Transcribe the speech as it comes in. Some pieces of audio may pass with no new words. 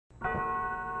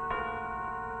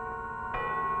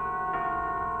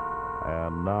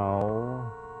And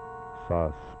now,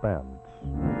 Suspense.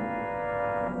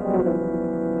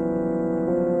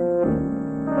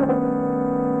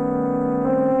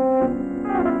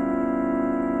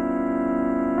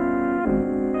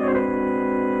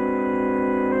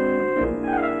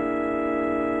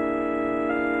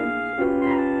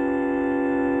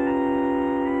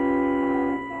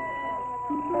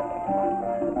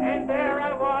 And there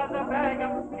I was, a bag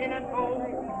of skin and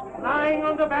bone, lying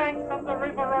on the banks of the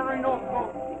river Orinoco,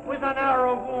 with an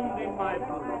arrow wound in my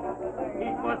boot.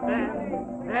 It was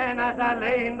then as I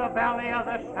lay in the valley of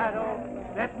the shadow,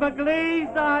 that my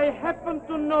glazed eye happened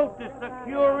to notice a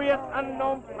curious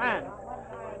unknown plant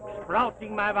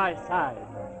sprouting by my side.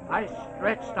 I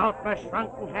stretched out my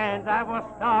shrunken hands. I was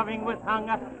starving with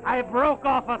hunger. I broke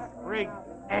off a sprig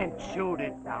and chewed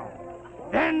it down.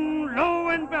 Then, lo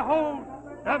and behold,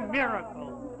 the miracle.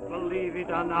 Believe it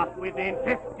or not, within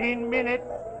 15 minutes,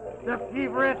 the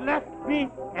fever had left me,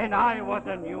 and I was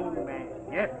a new man.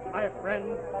 Yes, my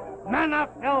friends, manna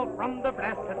fell from the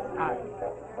blessed sky.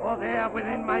 For there,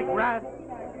 within my grasp,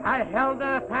 I held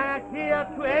a panacea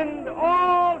to end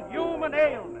all human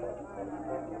ailments.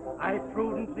 I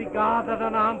prudently gathered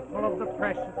an armful of the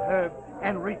precious herb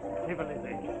and reached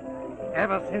civilization.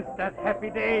 Ever since that happy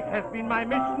day, it has been my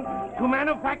mission to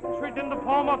manufacture it in the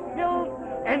form of pills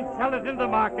and sell it in the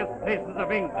marketplaces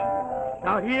of England.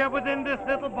 Now here within this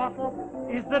little bottle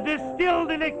is the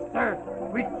distilled elixir,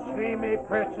 which we may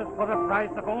purchase for the price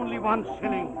of only 1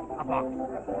 shilling a box.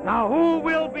 Now who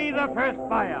will be the first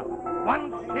buyer?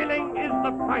 1 shilling is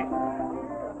the price.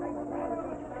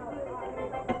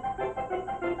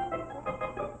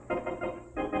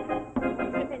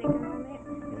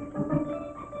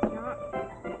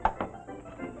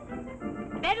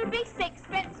 That'll be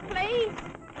 6pence, please.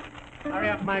 Hurry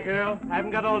up, my girl. I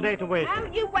haven't got all day to wait. Now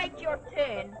you wait your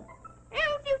turn. Who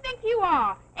do you think you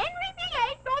are? Henry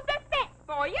VIII or the fat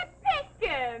boy of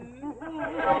Peckham?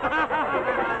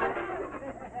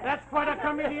 That's quite a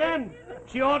comedienne.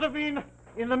 She ought to be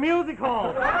in the music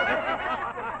hall.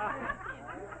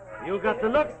 You got the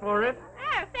looks for it.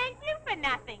 Oh, thank you for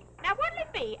nothing. Now what'll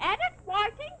it be? Added,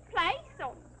 whiting, place,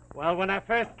 or... Well, when I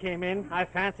first came in, I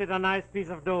fancied a nice piece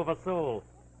of Dover sole.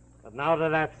 But now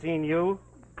that I've seen you,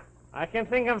 I can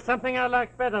think of something I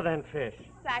like better than fish.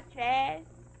 Such as?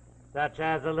 Such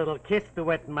as a little kiss to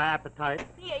whet my appetite.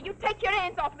 Here, you take your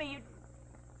hands off me, you...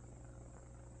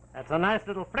 That's a nice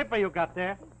little flipper you got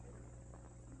there.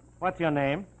 What's your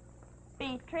name?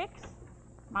 Beatrix.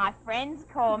 My friends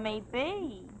call me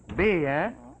Bee. Bee,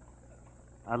 eh?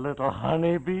 A little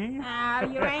honeybee? Oh,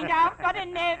 you ain't all got a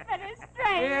nerve for a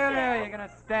stranger. Here, you're gonna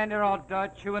stand there all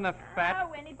dirt chewing the fat.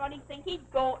 Oh, anybody think he'd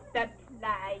got the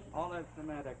place? All that's the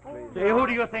matter, please. Say, who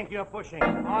do you think you're pushing?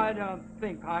 I don't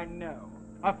think I know.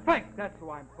 A fake, that's who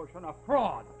I'm pushing. A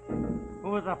fraud.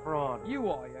 Who is a fraud?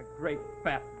 You are, you great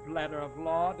fat bladder of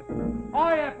lard.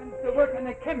 I happen to work in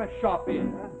the chemist shop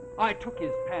here. I took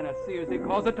his panacea, as he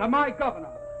calls it, to my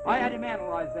governor. I had him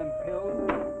analyze them pills.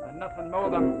 They're nothing more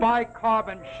than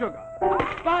bicarbon sugar.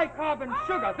 Bicarbon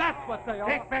sugar, that's what they are.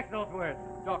 Take back those words.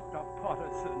 Dr.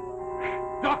 Potterson.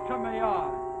 Dr.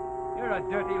 Maillard. You're a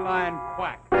dirty lying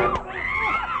quack. Come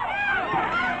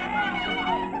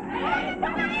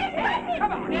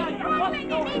on, now, you must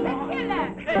go.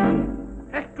 Hey,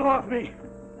 let go of me.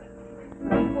 Sit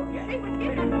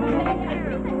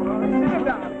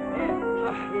down.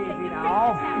 Easy now.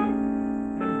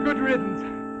 Good riddance.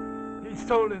 He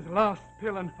sold his last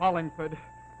pill in Hollingford.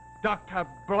 Dr.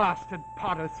 Blasted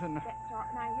Potterson. That's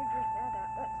right, now you drink that up.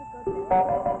 That's a good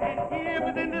one. And here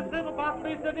within this little bottle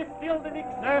is the distilled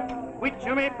elixir, which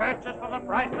you may purchase for the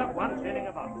price of 1 shilling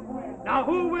a box. Now,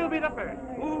 who will be the first?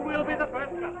 Who will be the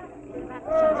first customer?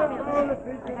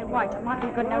 Hey, White, it might be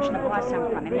a good notion to buy some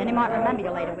from him. Then he might remember you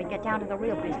later when we get down to the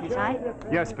real business, eh?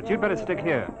 Yes, but you'd better stick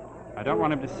here. I don't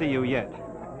want him to see you yet.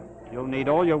 You'll need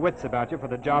all your wits about you for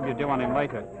the job you do on him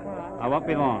later. I won't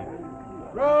be long.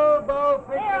 I'll do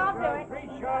it.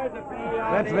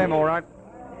 That's them, all right.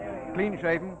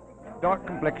 Clean-shaven, dark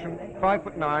complexion,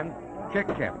 5'9", check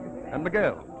cap. And the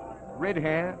girl. Red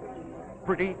hair,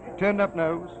 pretty, turned-up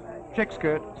nose, check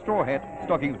skirt, straw hat,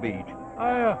 stockings beige.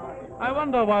 I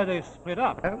wonder why they split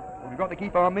up. Oh, we've got to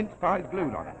keep our mince pies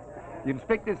glued on it. The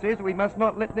inspector says we must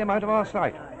not let them out of our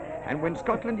sight. And when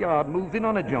Scotland Yard moves in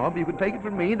on a job, you can take it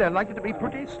from me, they're likely to be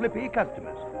pretty slippy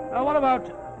customers. What about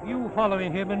you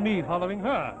following him and me following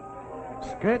her?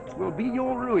 Skirts will be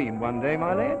your ruin one day,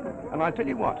 my lad. And I'll tell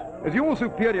you what, as your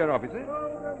superior officer,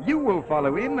 you will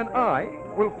follow him and I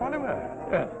will follow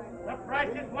her. The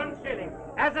price is 1 shilling.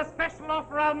 As a special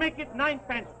offer, I'll make it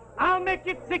 9p. I'll make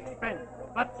it 6p.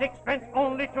 But 6p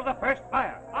only to the first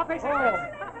buyer.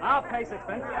 Officer! I'll pay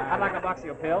Suspense. I'd like a box of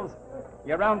your pills.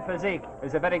 Your round physique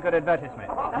is a very good advertisement.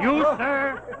 You,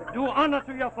 sir, do honor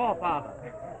to your forefather.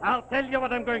 I'll tell you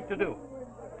what I'm going to do.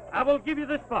 I will give you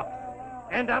this box,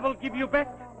 and I will give you back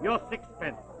your 6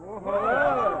 pence.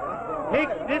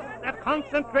 Take this at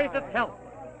concentrated health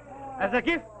as a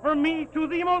gift from me to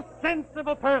the most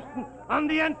sensible person on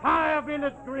the entire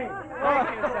village green.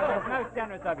 Thank you, sir. That's most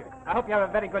generous of you. I hope you have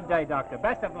a very good day, Doctor.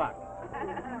 Best of luck.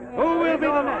 Who will be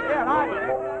the next? Yeah, I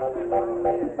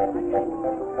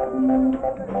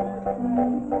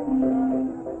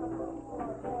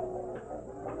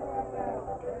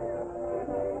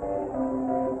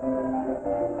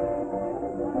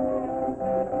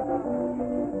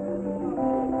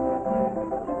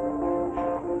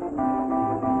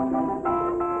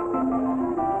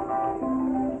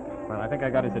Well, I think I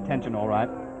got his attention all right.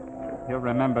 He'll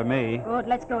remember me. Good,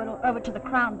 let's go over to the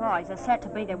Crown Boys. They're set to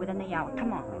be there within the hour.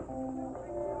 Come on.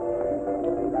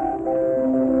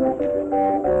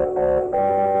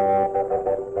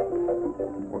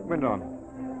 What went on?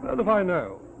 Well, if I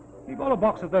know. He bought a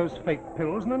box of those fake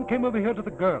pills and then came over here to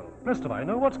the girl. Blessed if I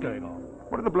know what's going on.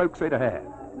 What did the bloke say to her?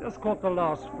 Just caught the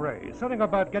last phrase. Something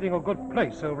about getting a good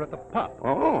place over at the pub.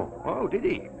 Oh, did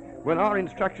he? Well, our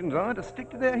instructions are to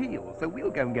stick to their heels, so we'll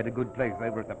go and get a good place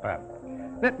over at the pub.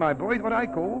 That, my boy, is what I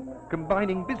call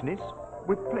combining business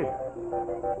with pleasure.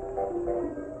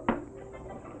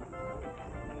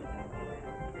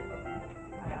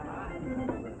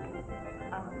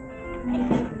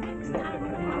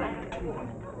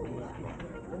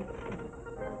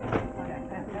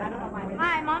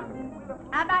 Hi, Mum.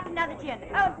 How about another gin?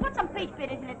 Oh, put some peach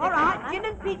bitters in it. All right, gin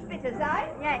and peach bitters, eh?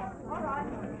 Yes. All right.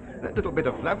 That little bit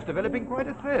of fluff's developing quite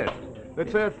a thirst.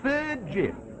 That's her third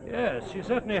gin. Yes, she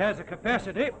certainly has a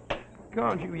capacity.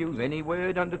 Can't you use any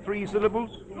word under 3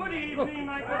 syllables? Good evening,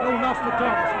 my good. Oh, Master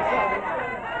Thomas.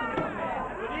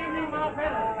 Good evening, my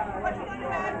fellows. What you going to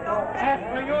have, Doctor? As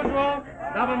per usual,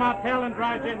 double martell and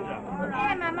dry ginger.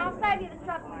 Yeah, Mum, I'll save you the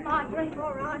trouble of my drink.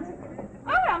 All right.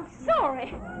 Oh, I'm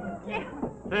sorry. Yeah.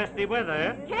 Thirsty weather,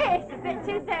 eh? Yes, a bit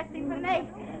too thirsty for me.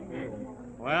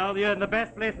 Well, you're in the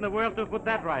best place in the world to put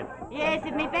that right. Yes,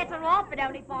 it'd be better off if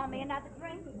only for me another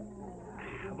drink.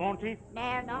 Won't he?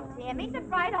 No, not him. He's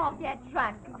afraid I'll get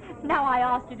drunk. Now I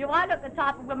ask you, do I look the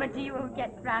type of woman to you who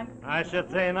gets drunk? I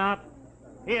should say not.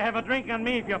 Here, have a drink on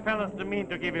me if your fellas mean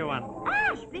to give you one.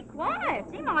 Hush, be quiet.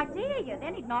 He might hear you.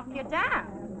 Then he'd knock you down.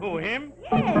 Who, him?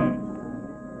 Yes.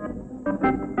 Don't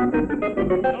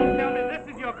tell me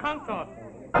this is your consort.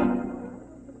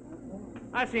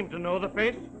 I seem to know the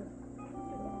face.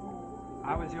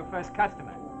 I was your first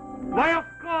customer. Why, of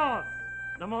course.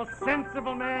 The most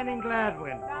sensible man in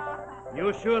Gladwin.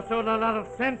 You sure showed a lot of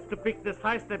sense to pick this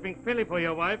high-stepping filly for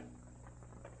your wife.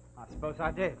 I suppose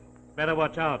I did. Better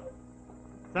watch out.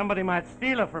 Somebody might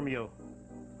steal her from you.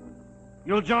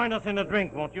 You'll join us in a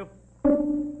drink, won't you?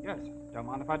 Yes, don't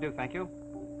mind if I do, thank you.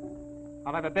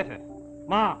 I'll have a bitter.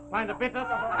 Ma, find a bitter.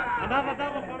 Another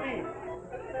double for me.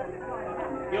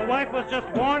 Your wife was just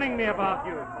warning me about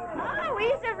you. Oh,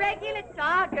 he's a regular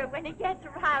tiger when he gets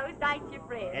aroused, ain't you,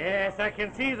 Fred? Yes, I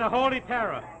can see the holy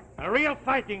terror. A real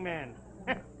fighting man.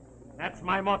 That's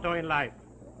my motto in life.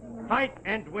 Fight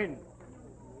and win.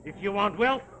 If you want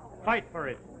wealth, fight for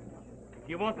it. If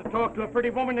you want to talk to a pretty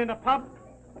woman in a pub,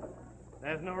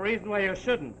 there's no reason why you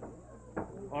shouldn't.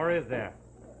 Or is there?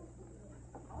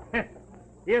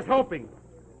 Here's hoping.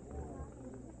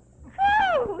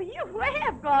 Oh, you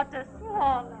have got a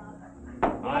swallow.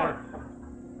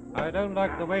 I don't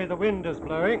like the way the wind is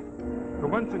blowing. For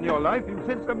once in your life, you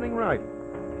said something right.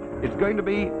 It's going to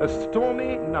be a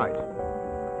stormy night.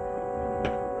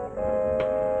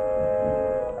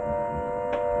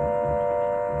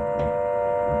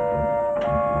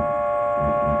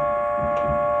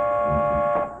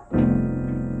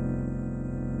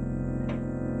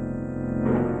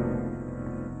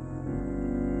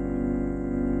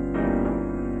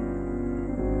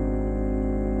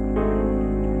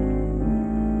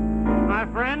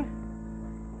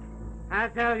 I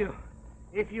tell you,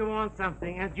 if you want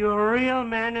something and you're a real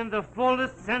man in the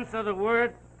fullest sense of the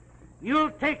word, you'll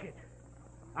take it.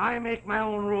 I make my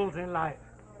own rules in life.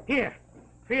 Here,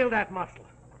 feel that muscle.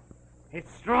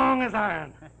 It's strong as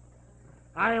iron.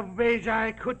 I wager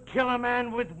I could kill a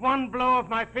man with one blow of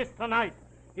my fist tonight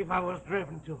if I was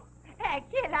driven to.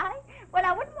 Kid, well,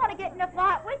 I wouldn't want to get in a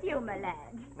fight with you, my lad.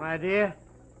 My dear,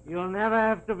 you'll never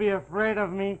have to be afraid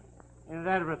of me in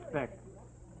that respect.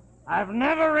 I've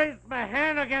never raised my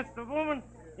hand against a woman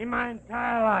in my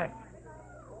entire life.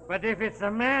 But if it's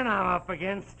a man I'm up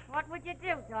against... What would you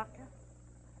do, Doctor?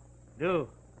 Do?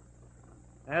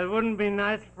 That wouldn't be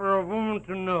nice for a woman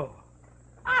to know.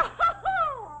 Oh,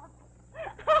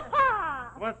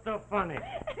 What's so funny?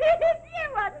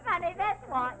 You was funny, that's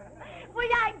what. We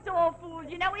ain't all fools,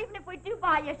 you know, even if we do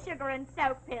buy you sugar and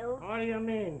soap pills. What do you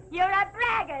mean? You're a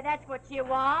bragger, that's what you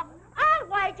are. I'll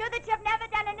wager that you've never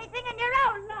done anything in your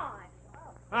own life.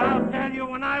 I'll tell you,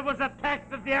 when I was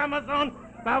attacked at the Amazon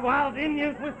by wild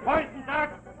Indians with poison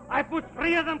darts, I put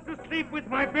 3 of them to sleep with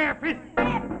my bare fists.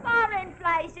 In foreign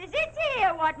places, it's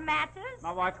here what matters.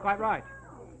 My wife's quite right.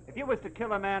 If you was to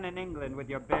kill a man in England with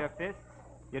your bare fists,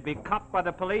 you'd be caught by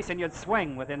the police and you'd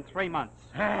swing within 3 months.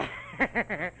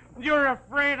 You're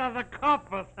afraid of the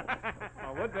coppers.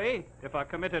 I would be, if I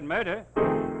committed murder.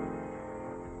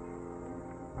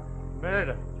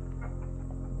 Murder?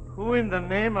 Who in the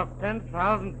name of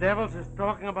 10,000 devils is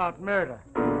talking about murder?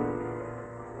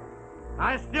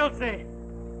 I still say,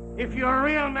 if you're a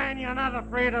real man, you're not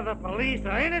afraid of the police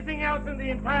or anything else in the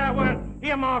entire world.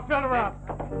 Here, Ma, fill her up.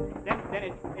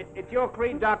 Then it's your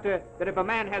creed, Doctor, that if a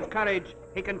man has courage,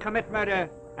 he can commit murder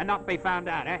and not be found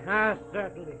out, eh? Ah,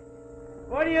 certainly.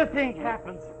 What do you think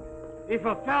happens if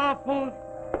a fellow pulls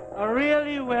a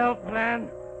really well-planned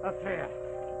affair?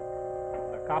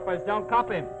 The coppers don't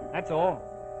cop him, that's all.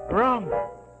 Wrong.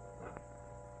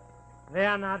 They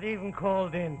are not even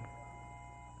called in.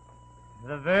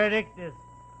 The verdict is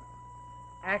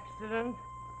accident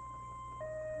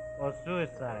or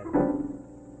suicide.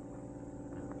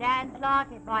 Sounds like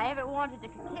if I ever wanted to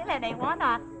kill anyone,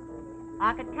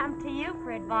 I could come to you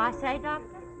for advice, eh,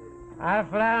 Doctor? I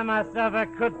flatter myself I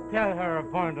could tell her a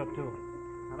point or two.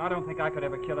 And I don't think I could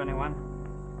ever kill anyone.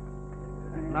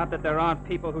 Not that there aren't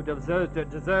people who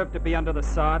deserve to be under the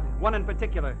sod. One in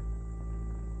particular.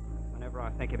 Whenever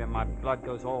I think of him, my blood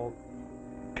goes all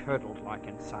curdled like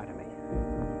inside of me.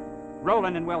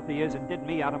 Rolling in wealth he is and did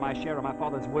me out of my share of my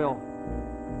father's will.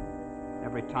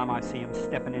 Every time I see him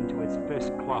stepping into his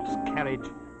first-class carriage,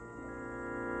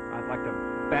 I'd like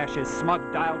to bash his smug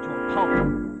dial to a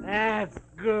pulp. That's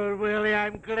good, Willie.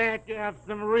 I'm glad you have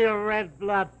some real red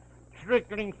blood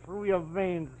trickling through your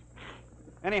veins.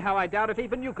 Anyhow, I doubt if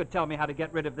even you could tell me how to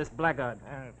get rid of this blackguard.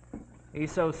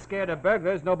 He's so scared of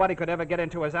burglars, nobody could ever get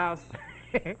into his house.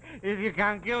 If you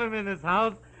can't kill him in his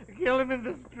house, kill him in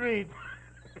the street.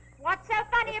 What's so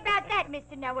funny about that,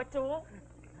 Mr. Know-It-All?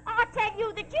 I'll tell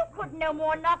you that you couldn't no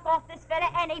more knock off this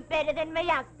fella any better than me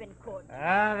husband could.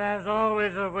 Ah, there's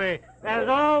always a way. There's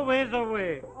always a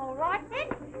way. All right, then.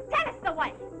 Tell us the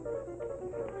way.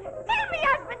 Tell me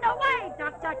husband the way,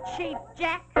 Dr. Cheap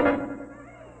Jack.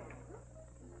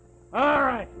 All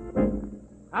right.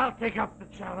 I'll take up the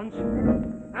challenge.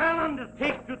 I'll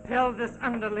undertake to tell this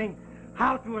underling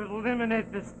how to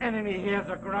eliminate this enemy he has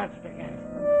a grudge against.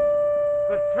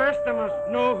 But first I must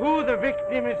know who the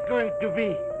victim is going to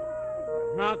be.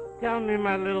 Now tell me,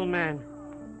 my little man,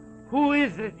 who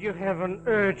is it you have an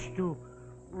urge to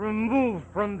remove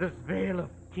from this veil of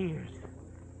tears?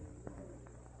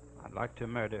 I'd like to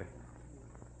murder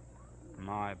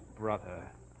my brother.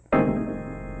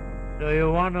 So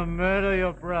you want to murder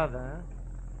your brother, huh?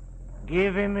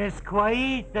 Give him his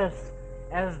quietus,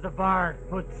 as the bard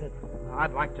puts it.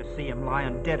 I'd like to see him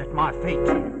lying dead at my feet.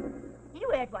 You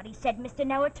heard what he said, Mr.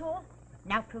 Know-It-All.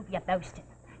 Now prove you're boasting.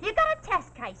 You got a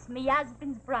test case, me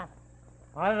husband's brother.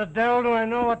 Why the devil do I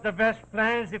know what the best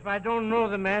plan is if I don't know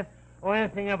the man or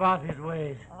anything about his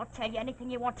ways? I'll tell you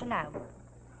anything you want to know.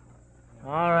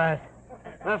 All right.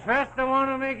 But first I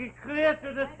want to make it clear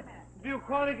to this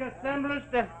bucolic assemblage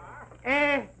that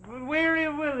Weary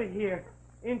Willie here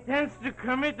intends to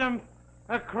commit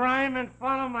a crime and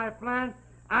follow my plan.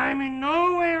 I'm in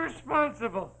no way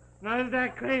responsible. Now, is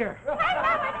that clear?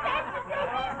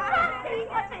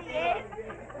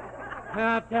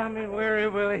 Now, tell me, Weary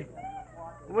Willie,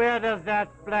 where does that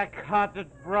black-hearted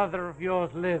brother of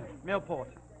yours live? Millport.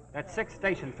 That's 6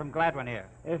 stations from Gladwin here.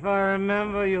 If I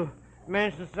remember, you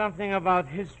mentioned something about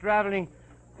his traveling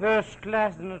first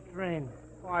class in a train.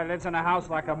 Why, he lives in a house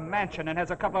like a mansion and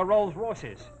has a couple of Rolls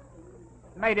Royces.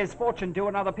 Made his fortune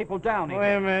doing other people down.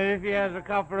 Wait a minute, if he has a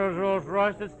couple of Rolls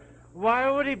Royces, why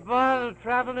would he bother to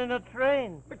travel in a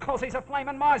train? Because he's a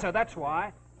flaming miser, that's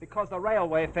why. Because the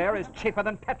railway fare is cheaper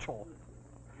than petrol.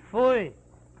 Phooey.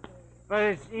 But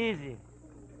it's easy.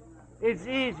 It's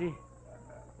easy.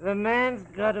 The man's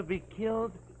got to be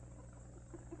killed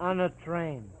on a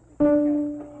train.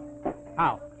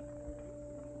 How?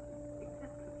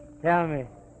 Tell me,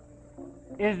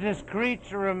 is this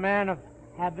creature a man of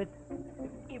habit?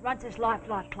 He runs his life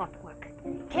like clockwork.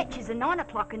 Catches at 9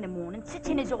 o'clock in the morning, sits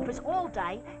in his office all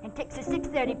day, and takes at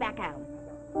 6:30 back home.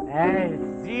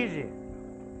 It's easy.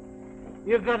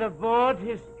 You got to board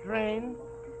his train,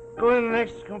 go in the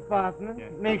next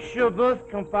compartment, make sure both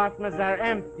compartments are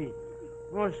empty.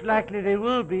 Most likely they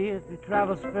will be if he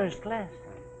travels first class.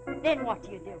 Then what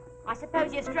do? I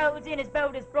suppose you strolls in as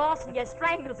bold as brass and you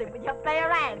strangles him with your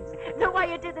bare hands, the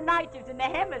way you did the natives in the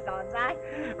Amazons, eh?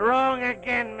 Wrong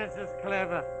again, Mrs.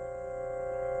 Clever.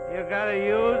 You gotta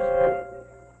use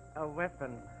a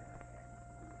weapon.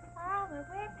 Oh, a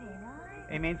weapon,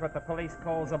 eh? He means what the police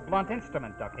calls a blunt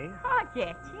instrument, Ducky. I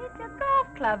get you. It's a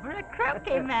golf club or a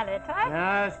croquet mallet, eh?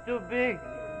 No, it's too big.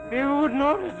 People would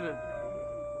notice it.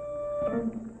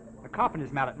 The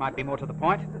carpenter's mallet might be more to the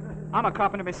point. I'm a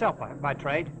carpenter myself by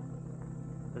trade.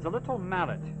 There's a little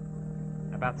mallet,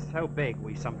 about so big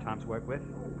we sometimes work with.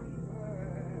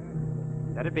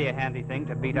 That'd be a handy thing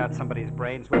to beat out somebody's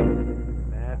brains with.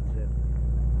 That's it.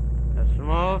 A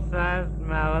small-sized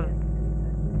mallet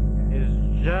is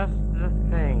just the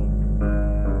thing.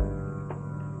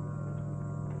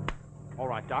 All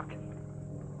right, Doc.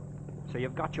 So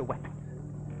you've got your weapon.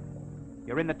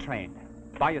 You're in the train,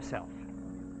 by yourself.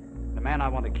 The man I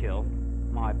want to kill,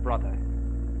 my brother,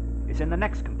 is in the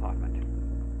next compartment.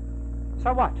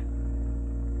 So what?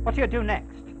 What do you do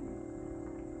next?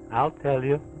 I'll tell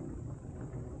you.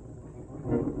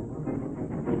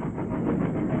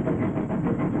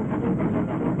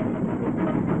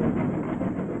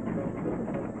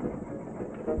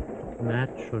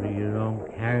 Naturally, you don't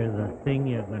carry the thing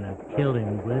you're gonna kill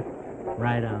him with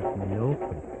right out in the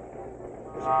open.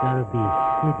 It's gotta be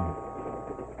hidden.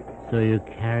 So you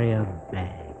carry a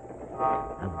bag.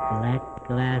 A black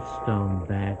Gladstone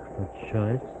bag for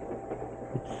choice.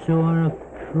 It's sort of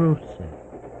proof-safe.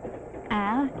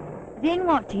 Then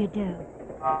what do you do?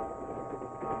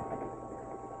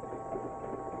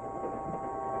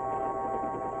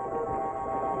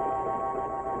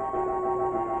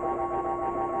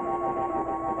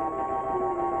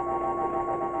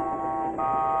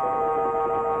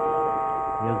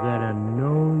 You gotta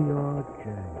know your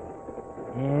journey.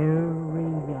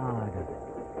 Every yard of it.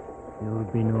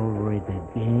 You've been over it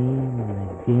again and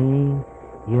again.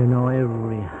 You know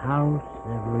every house,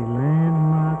 every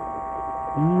landmark,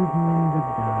 even in the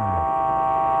dark.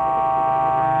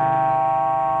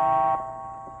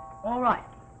 All right.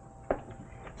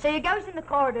 So you goes in the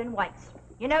corridor and waits.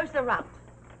 You knows the route.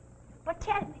 But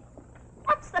tell me,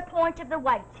 what's the point of the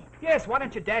waiting? Yes, why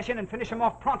don't you dash in and finish him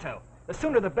off pronto? The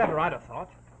sooner the better, I'd have thought.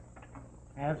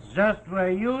 That's just where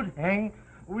you'd hang,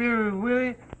 Weary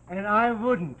Willie, and I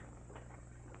wouldn't.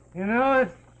 You know,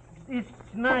 it's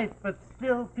night, but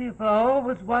still people are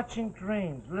always watching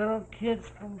trains. Little kids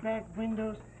from back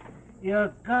windows.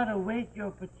 You gotta wait your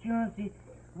opportunity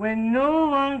when no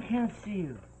one can see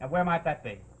you. And where might that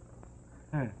be?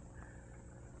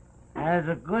 There's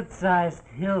a good-sized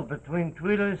hill between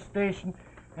Tweedle Station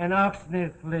and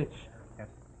Oxney Flitch.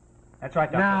 That's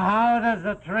right, Doctor. Now, how does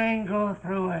a train go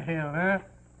through a hill, huh?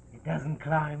 It doesn't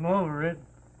climb over it.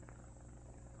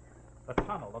 The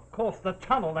tunnel, of course, the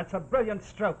tunnel. That's a brilliant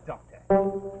stroke, Doctor.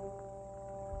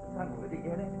 Did he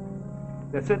get it?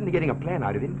 They're certainly getting a plan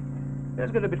out of him.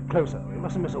 Let's get a bit closer. We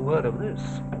mustn't miss a word of this.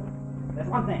 There's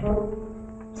one thing.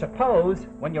 Suppose,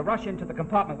 when you rush into the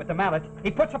compartment with the mallet,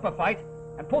 he puts up a fight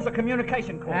and pulls a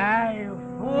communication cord. Ah, you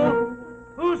fool!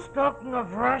 Who's talking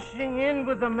of rushing in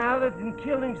with a mallet and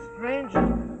killing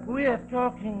strangers? We are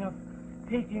talking of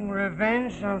taking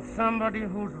revenge on somebody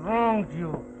who's wronged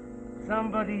you.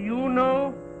 Somebody you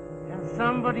know, and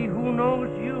somebody who knows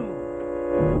you.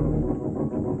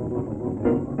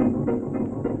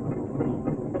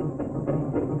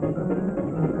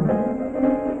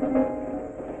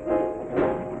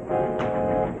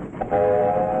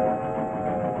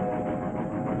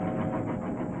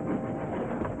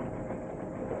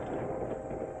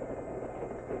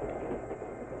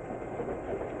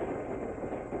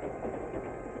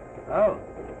 Oh,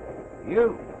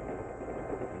 you.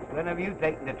 When have you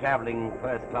taken to traveling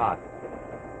first class?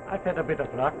 I've had a bit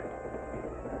of luck.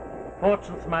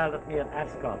 Fortune smiled at me at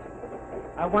Ascot.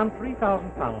 I won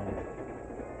 £3,000.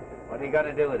 What are you going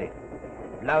to do with it?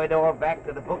 Blow it all back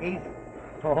to the bookies?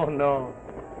 Oh, no.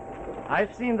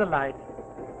 I've seen the light.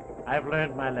 I've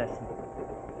learned my lesson.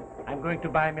 I'm going to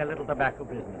buy me a little tobacco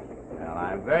business. Well,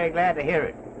 I'm very glad to hear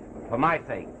it. For my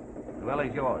sake, as well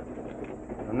as yours.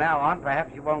 From now on,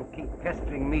 perhaps you won't keep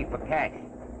pestering me for cash.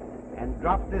 And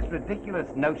drop this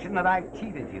ridiculous notion that I've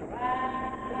cheated you.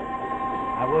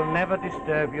 I will never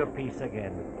disturb your peace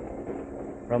again.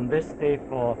 From this day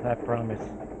forth, I promise,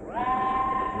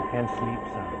 you can sleep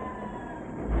sound.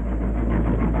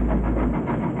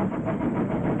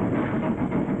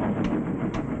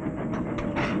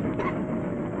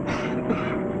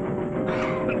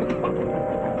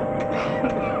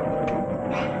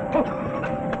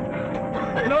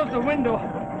 Close the window.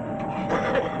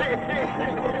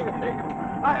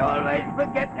 I always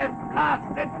forget this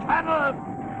blasted tunnel.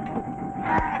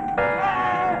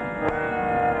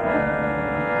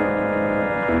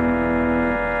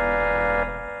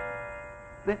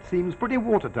 That seems pretty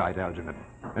watertight, Algernon.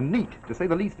 And neat, to say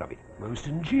the least of it. Most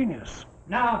ingenious.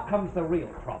 Now comes the real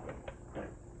problem.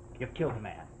 You've killed a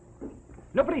man.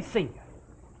 Nobody's seen you.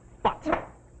 But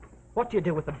what do you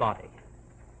do with the body?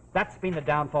 That's been the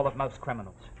downfall of most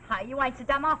criminals. Hi, you ain't so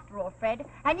dumb after all, Fred.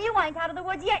 And you ain't out of the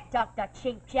woods yet, Dr.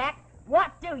 Cheap Jack.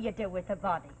 What do you do with the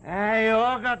body? You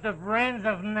all got the brains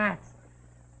of gnats.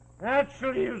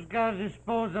 Naturally, you've got to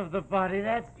dispose of the body.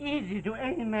 That's easy to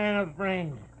any man of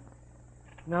brains.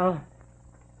 No,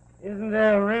 isn't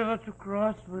there a river to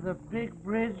cross with a big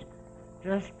bridge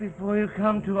just before you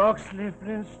come to Oxley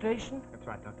Flint Station? That's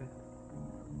right, Doctor.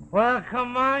 Well,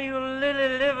 come on, you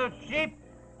little liver sheep.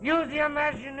 Use your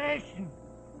imagination.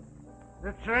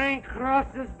 The train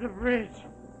crosses the bridge.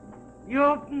 You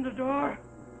open the door.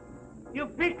 You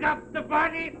pick up the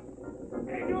body.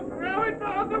 And you throw it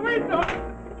out the window.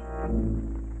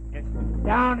 It's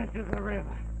down into the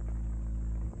river.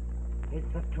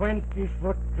 It's a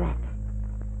 20-foot drop.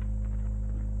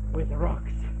 With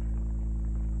rocks.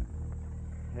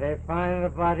 They find the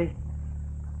body.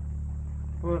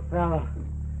 Poor fellow.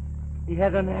 He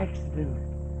had an accident.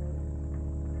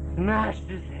 Smashed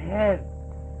his head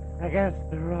against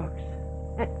the rocks.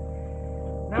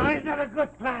 Now is that a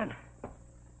good plan?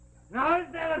 Now is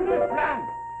that a good plan?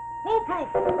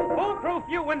 Foolproof! Foolproof,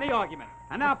 you win the argument.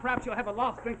 And now perhaps you'll have a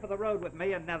last drink for the road with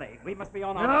me and Nellie. We must be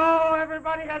on our... No,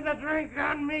 everybody has a drink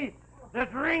on me. The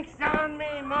drink's on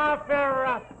me, Ma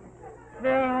Farrah.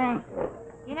 Farrah.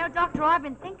 You know, Doctor, I've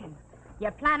been thinking.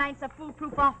 Your plan ain't so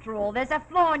foolproof after all. There's a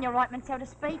flaw in your ointment, so to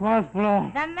speak. What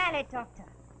flaw? The mallet, Doctor.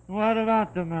 What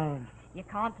about the melon? You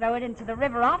can't throw it into the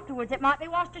river afterwards. It might be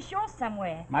washed ashore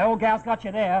somewhere. My old gal's got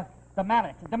you there. The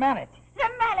mallet. The mallet. The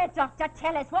mallet, Doctor.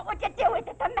 Tell us, what would you do with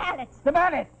it, the mallet? The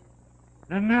mallet.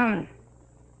 The melon.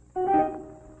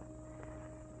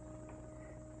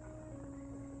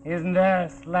 Isn't there a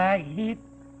slag heap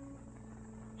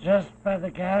just by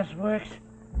the gas works?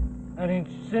 An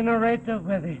incinerator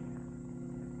where they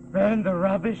burn the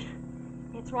rubbish?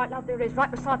 It's right, love, there is, right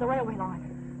beside the railway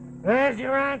line. There's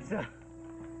your answer.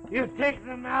 You take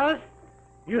the mallet,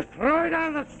 you throw it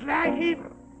on the slag heap,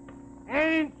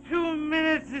 and in 2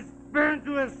 minutes it's burned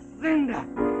to a cinder.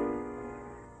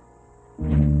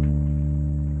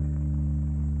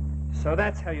 So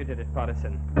that's how you did it,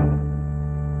 Partisan.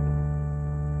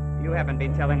 You haven't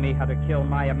been telling me how to kill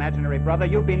my imaginary brother.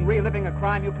 You've been reliving a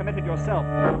crime you committed yourself.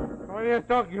 What are you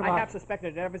talking about? I have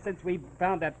suspected it ever since we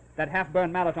found that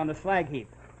half-burned mallet on the slag heap.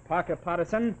 Parker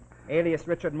Partisan, alias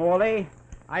Richard Morley,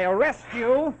 I arrest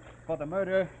you for the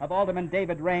murder of Alderman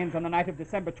David Raines on the night of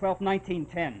December 12,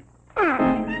 1910.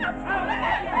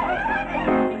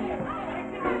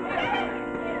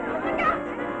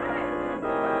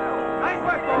 Nice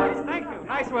work, boys. Thank you.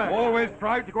 Nice work. Always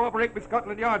proud to cooperate with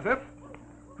Scotland Yard, sir.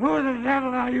 Who the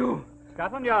devil are you?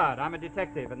 Scotland Yard. I'm a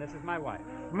detective, and this is my wife.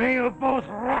 May you both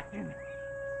rot in.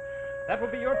 That will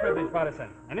be your privilege, Partisan.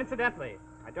 And incidentally,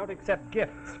 I don't accept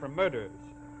gifts from murderers.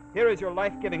 Here is your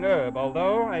life-giving herb,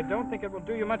 although I don't think it will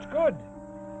do you much good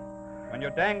when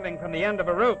you're dangling from the end of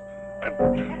a rope. Take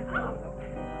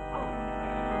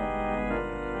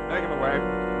him away.